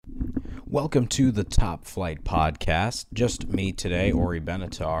Welcome to the Top Flight Podcast. Just me today, Orri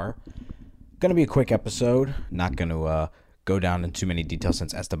Benatar. Going to be a quick episode. Not going to go down in too many details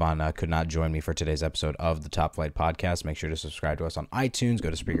since Esteban could not join me for today's episode of the Top Flight Podcast. Make sure to subscribe to us on iTunes. Go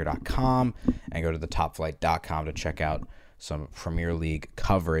to Spreaker.com and go to thetopflight.com to check out some Premier League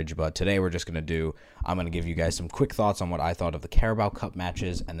coverage. But today I'm going to give you guys some quick thoughts on what I thought of the Carabao Cup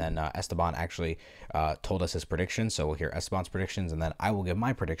matches. And then Esteban actually told us his predictions. So we'll hear Esteban's predictions and then I will give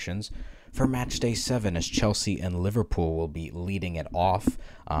my predictions for Matchday 7 as Chelsea and Liverpool will be leading it off.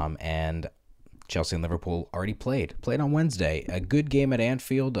 And Chelsea and Liverpool already played on Wednesday. A good game at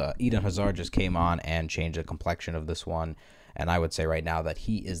Anfield. Eden Hazard just came on and changed the complexion of this one. And I would say right now that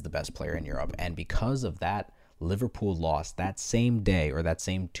he is the best player in Europe. And because of that, Liverpool lost that same day or that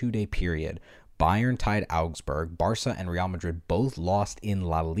same 2-day period. Bayern tied Augsburg. Barca and Real Madrid both lost in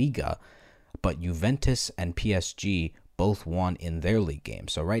La Liga. But Juventus and PSG both won in their league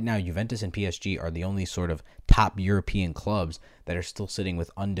games. So right now, Juventus and PSG are the only sort of top European clubs that are still sitting with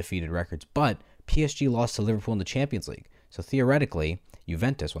undefeated records. But PSG lost to Liverpool in the Champions League. So theoretically,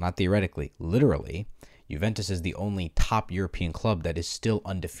 Juventus, well, not theoretically, literally, Juventus is the only top European club that is still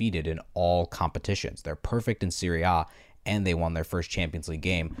undefeated in all competitions. They're perfect in Serie A, and they won their first Champions League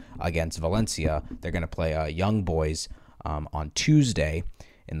game against Valencia. They're going to play Young Boys on Tuesday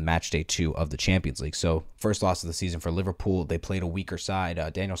in Matchday 2 of the Champions League. So first loss of the season for Liverpool. They played a weaker side.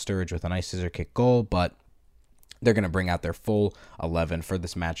 Daniel Sturridge with a nice scissor kick goal, but they're going to bring out their full 11 for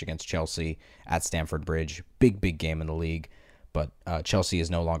this match against Chelsea at Stamford Bridge. Big game in the league. But Chelsea is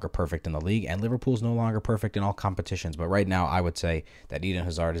no longer perfect in the league, and Liverpool is no longer perfect in all competitions. But right now, I would say that Eden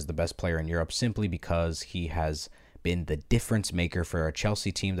Hazard is the best player in Europe simply because he has been the difference maker for a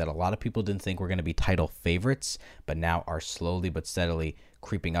Chelsea team that a lot of people didn't think were going to be title favorites, but now are slowly but steadily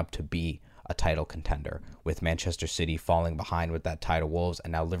creeping up to be a title contender, with Manchester City falling behind with that title Wolves,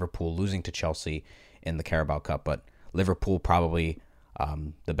 and now Liverpool losing to Chelsea in the Carabao Cup. But Liverpool probably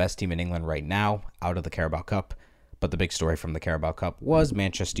the best team in England right now out of the Carabao Cup. But the big story from the Carabao Cup was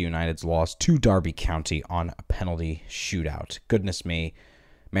Manchester United's loss to Derby County on a penalty shootout. Goodness me,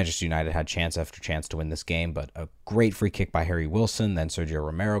 Manchester United had chance after chance to win this game, but a great free kick by Harry Wilson. Then Sergio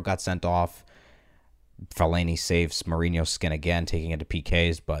Romero got sent off. Fellaini saves Mourinho's skin again, taking it to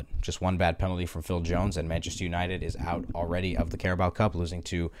PKs, but just one bad penalty from Phil Jones, and Manchester United is out already of the Carabao Cup, losing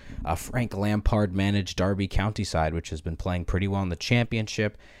to a Frank Lampard-managed Derby County side, which has been playing pretty well in the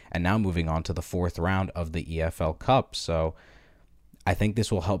Championship, and now moving on to the fourth round of the EFL Cup. So I think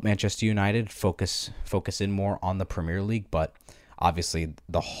this will help Manchester United focus in more on the Premier League, but obviously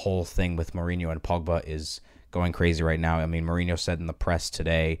the whole thing with Mourinho and Pogba is going crazy right now. I mean, Mourinho said in the press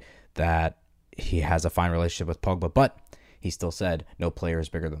today that he has a fine relationship with Pogba, but he still said no player is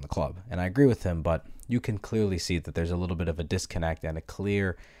bigger than the club. And I agree with him, but you can clearly see that there's a little bit of a disconnect and a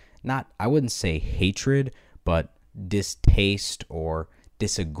clear, I wouldn't say hatred, but distaste or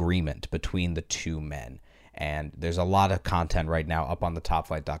disagreement between the two men. And there's a lot of content right now up on the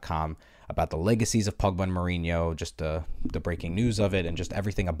topflight.com about the legacies of Pogba and Mourinho, just the breaking news of it and just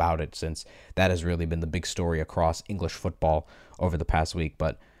everything about it, since that has really been the big story across English football over the past week.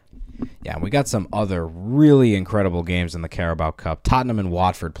 But yeah, we got some other really incredible games in the Carabao Cup. Tottenham and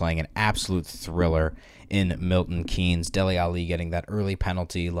Watford playing an absolute thriller in Milton Keynes. Dele Alli getting that early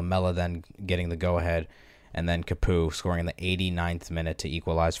penalty, Lamela then getting the go-ahead, and then Capoue scoring in the 89th minute to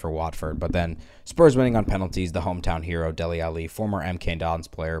equalize for Watford. But then Spurs winning on penalties, the hometown hero, Dele Alli, former MK Dons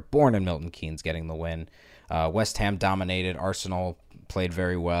player, born in Milton Keynes, getting the win. West Ham dominated. Arsenal played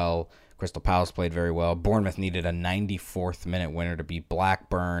very well. Crystal Palace played very well. Bournemouth needed a 94th minute winner to beat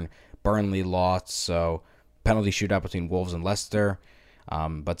Blackburn. Burnley lost, so penalty shootout between Wolves and Leicester.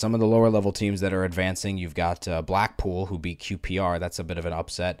 But some of the lower level teams that are advancing, you've got Blackpool, who beat QPR. That's a bit of an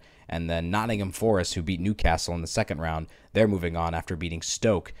upset. And then Nottingham Forest, who beat Newcastle in the second round. They're moving on after beating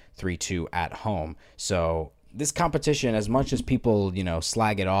Stoke 3-2 at home. So this competition, as much as people,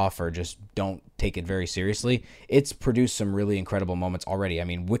 slag it off or just don't take it very seriously, it's produced some really incredible moments already. I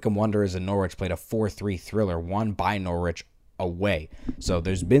mean, Wycombe Wanderers and Norwich played a 4-3 thriller, won by Norwich away. So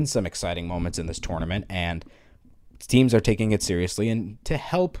there's been some exciting moments in this tournament, and teams are taking it seriously and to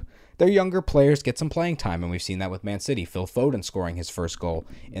help their younger players get some playing time. And we've seen that with Man City. Phil Foden scoring his first goal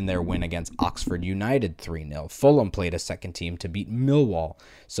in their win against Oxford United 3-0. Fulham played a second team to beat Millwall.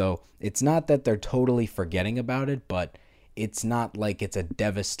 So it's not that they're totally forgetting about it, but it's not like it's a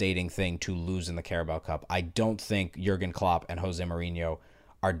devastating thing to lose in the Carabao Cup. I don't think Jurgen Klopp and Jose Mourinho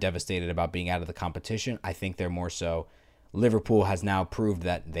are devastated about being out of the competition. I think they're more so Liverpool has now proved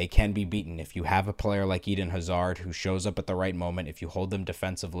that they can be beaten. If you have a player like Eden Hazard who shows up at the right moment, if you hold them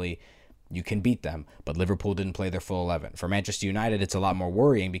defensively, you can beat them, but Liverpool didn't play their full 11. For Manchester United, it's a lot more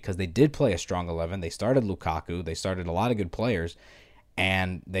worrying because they did play a strong 11. They started Lukaku. They started a lot of good players,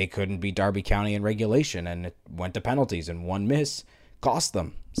 and they couldn't beat Derby County in regulation, and it went to penalties, and one miss cost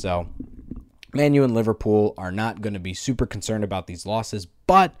them. So Man U and Liverpool are not going to be super concerned about these losses,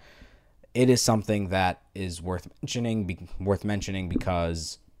 but it is something that is worth mentioning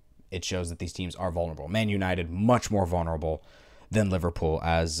because it shows that these teams are vulnerable. Man United, much more vulnerable than Liverpool.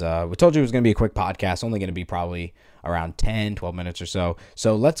 As we told you, it was going to be a quick podcast, only going to be probably around 10, 12 minutes or so.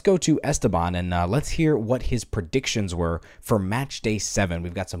 So let's go to Esteban and let's hear what his predictions were for Matchday 7.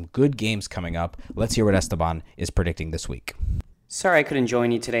 We've got some good games coming up. Let's hear what Esteban is predicting this week. Sorry I couldn't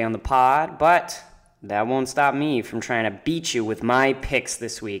join you today on the pod, but that won't stop me from trying to beat you with my picks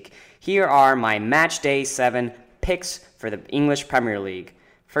this week. Here are my Matchday 7 picks for the English Premier League.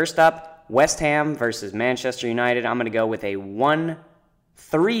 First up, West Ham versus Manchester United. I'm going to go with a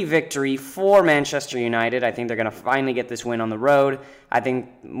 1-3 victory for Manchester United. I think they're going to finally get this win on the road. I think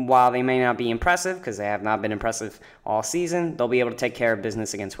while they may not be impressive, because they have not been impressive all season, they'll be able to take care of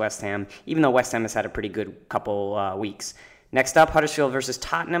business against West Ham, even though West Ham has had a pretty good couple weeks. Next up, Huddersfield versus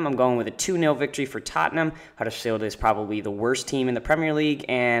Tottenham. I'm going with a 2-0 victory for Tottenham. Huddersfield is probably the worst team in the Premier League,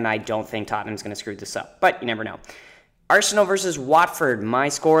 and I don't think Tottenham's going to screw this up, but you never know. Arsenal versus Watford, my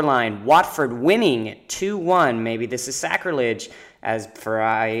scoreline. Watford winning 2-1. Maybe this is sacrilege, as for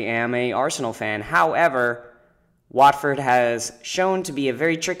I am a Arsenal fan. However, Watford has shown to be a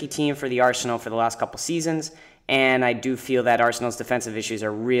very tricky team for the Arsenal for the last couple seasons, and I do feel that Arsenal's defensive issues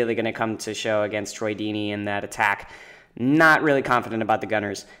are really going to come to show against Troy Deeney in that attack. Not really confident about the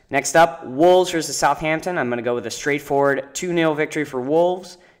Gunners. Next up, Wolves versus Southampton. I'm going to go with a straightforward 2-0 victory for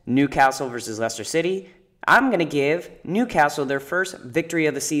Wolves. Newcastle versus Leicester City. I'm going to give Newcastle their first victory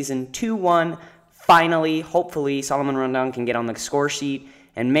of the season, 2-1. Finally, hopefully, Solomon Rondon can get on the score sheet,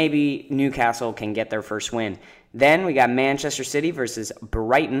 and maybe Newcastle can get their first win. Then we got Manchester City versus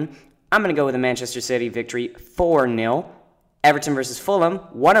Brighton. I'm going to go with a Manchester City victory, 4-0. Everton versus Fulham,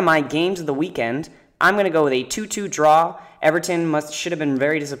 one of my games of the weekend. I'm going to go with a 2-2 draw. Everton should have been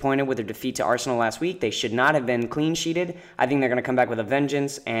very disappointed with their defeat to Arsenal last week. They should not have been clean-sheeted. I think they're going to come back with a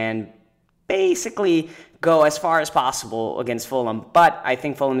vengeance and basically go as far as possible against Fulham. But I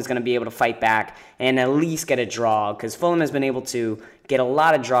think Fulham is going to be able to fight back and at least get a draw, because Fulham has been able to get a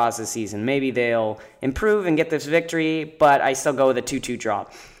lot of draws this season. Maybe they'll improve and get this victory, but I still go with a 2-2 draw.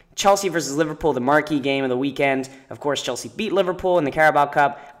 Chelsea versus Liverpool, the marquee game of the weekend. Of course, Chelsea beat Liverpool in the Carabao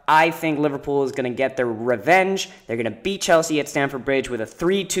Cup. I think Liverpool is going to get their revenge. They're going to beat Chelsea at Stamford Bridge with a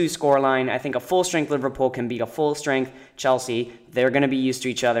 3-2 scoreline. I think a full-strength Liverpool can beat a full-strength Chelsea. They're going to be used to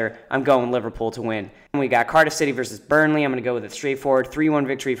each other. I'm going Liverpool to win. We got Cardiff City versus Burnley. I'm going to go with a straightforward 3-1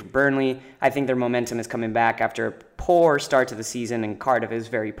 victory for Burnley. I think their momentum is coming back after a poor start to the season, and Cardiff is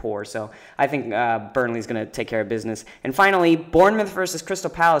very poor. So I think Burnley's going to take care of business. And finally, Bournemouth versus Crystal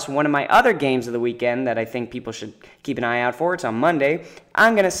Palace, one of my other games of the weekend that I think people should keep an eye out for. It's on Monday.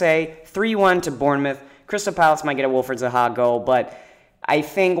 I'm going to say 3-1 to Bournemouth. Crystal Palace might get a Wilfred Zaha goal, but I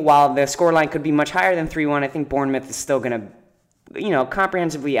think while the scoreline could be much higher than 3-1, I think Bournemouth is still going to,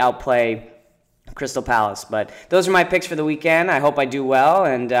 comprehensively outplay Crystal Palace. But those are my picks for the weekend. I hope I do well,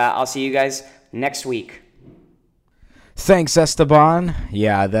 and I'll see you guys next week. Thanks, Esteban.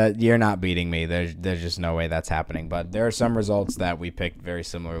 Yeah, you're not beating me. There's just no way that's happening. But there are some results that we picked very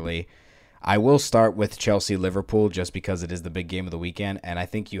similarly. I will start with Chelsea-Liverpool just because it is the big game of the weekend, and I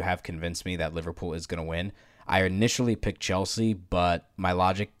think you have convinced me that Liverpool is going to win. I initially picked Chelsea, but my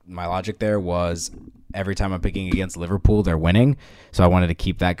logic there was every time I'm picking against Liverpool, they're winning. So I wanted to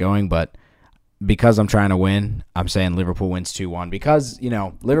keep that going, but because I'm trying to win, I'm saying Liverpool wins 2-1 because,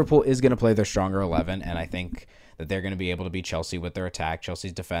 Liverpool is going to play their stronger 11, and I think that they're going to be able to beat Chelsea with their attack.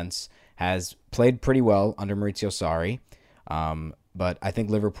 Chelsea's defense has played pretty well under Maurizio Sarri, but I think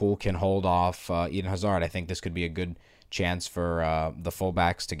Liverpool can hold off Eden Hazard. I think this could be a good chance for the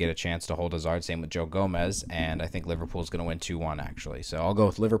fullbacks to get a chance to hold Hazard. Same with Joe Gomez, and I think Liverpool's going to win 2-1 actually. So I'll go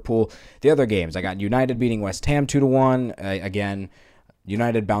with Liverpool. The other games, I got United beating West Ham 2-1. Again,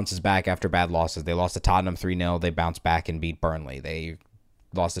 United bounces back after bad losses. They lost to Tottenham 3-0. They bounced back and beat Burnley. They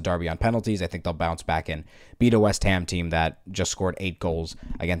lost to Derby on penalties. I think they'll bounce back and beat a West Ham team that just scored 8 goals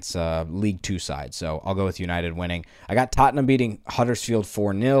against League 2 side. So I'll go with United winning. I got Tottenham beating Huddersfield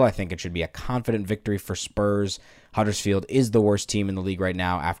 4-0. I think it should be a confident victory for Spurs. Huddersfield is the worst team in the league right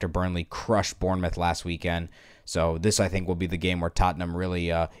now after Burnley crushed Bournemouth last weekend. So this, I think, will be the game where Tottenham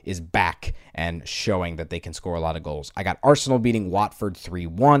really is back and showing that they can score a lot of goals. I got Arsenal beating Watford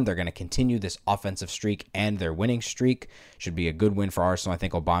 3-1. They're going to continue this offensive streak and their winning streak. Should be a good win for Arsenal. I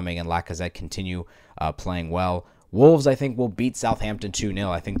think Aubameyang and Lacazette continue playing well. Wolves, I think, will beat Southampton 2-0.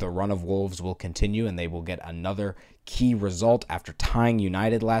 I think the run of Wolves will continue, and they will get another key result after tying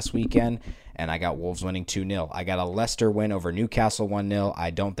United last weekend, and I got Wolves winning 2-0. I got a Leicester win over Newcastle 1-0. I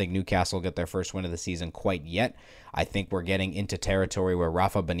don't think Newcastle will get their first win of the season quite yet. I think we're getting into territory where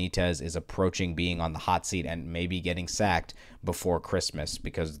Rafa Benitez is approaching being on the hot seat and maybe getting sacked before Christmas,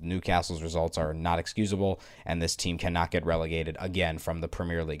 because Newcastle's results are not excusable, and this team cannot get relegated again from the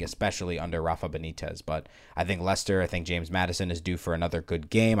Premier League, especially under Rafa Benitez. But I think Leicester, I think James Maddison is due for another good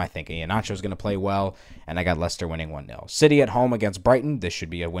game. I think Iheanacho is going to play well, and I got Leicester winning 1-0. City at home against Brighton. This should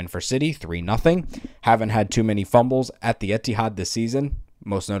be a win for City, 3-0. Haven't had too many fumbles at the Etihad this season,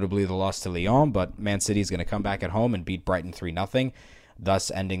 most notably the loss to Lyon, but Man City is going to come back at home and beat Brighton 3-0,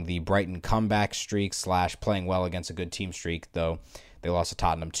 thus ending the Brighton comeback streak / playing well against a good team streak, though they lost to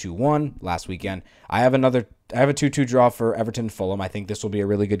Tottenham 2-1 last weekend. I have a 2-2 draw for Everton and Fulham. I think this will be a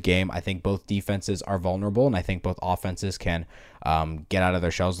really good game. I think both defenses are vulnerable, and I think both offenses can get out of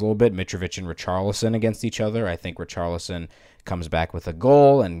their shells a little bit. Mitrovic and Richarlison against each other. I think Richarlison comes back with a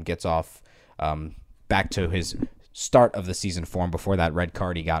goal and gets off back to his start of the season form before that red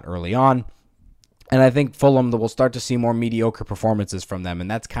card he got early on. And I think Fulham, we'll start to see more mediocre performances from them,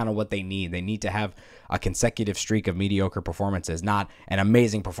 and that's kind of what they need. They need to have a consecutive streak of mediocre performances, not an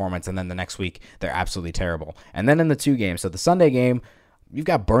amazing performance, and then the next week they're absolutely terrible. And then in the two games, so the Sunday game, you've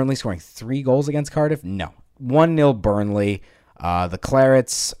got Burnley scoring 3 goals against Cardiff? No. 1-0 Burnley. The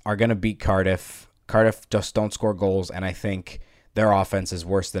Clarets are going to beat Cardiff. Cardiff just don't score goals, and I think their offense is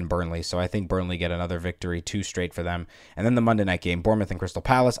worse than Burnley, so I think Burnley get another victory, 2 straight for them. And then the Monday night game, Bournemouth and Crystal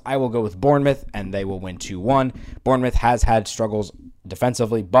Palace. I will go with Bournemouth, and they will win 2-1. Bournemouth has had struggles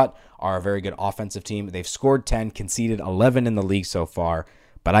defensively, but are a very good offensive team. They've scored 10, conceded 11 in the league so far,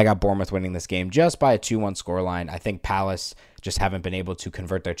 but I got Bournemouth winning this game just by a 2-1 scoreline. I think Palace just haven't been able to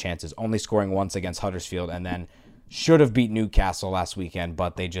convert their chances, only scoring once against Huddersfield, and then should have beat Newcastle last weekend,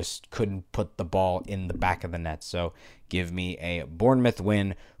 but they just couldn't put the ball in the back of the net. So give me a Bournemouth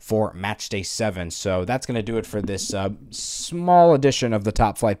win for Matchday 7. So that's going to do it for this small edition of the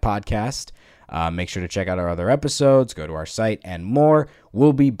Top Flight podcast. Make sure to check out our other episodes, go to our site, and more.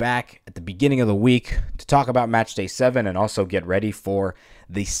 We'll be back at the beginning of the week to talk about Matchday 7 and also get ready for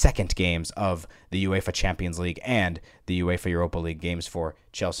the second games of the UEFA Champions League and the UEFA Europa League games for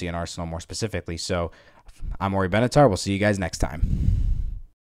Chelsea and Arsenal more specifically. So I'm Orri Benatar. We'll see you guys next time.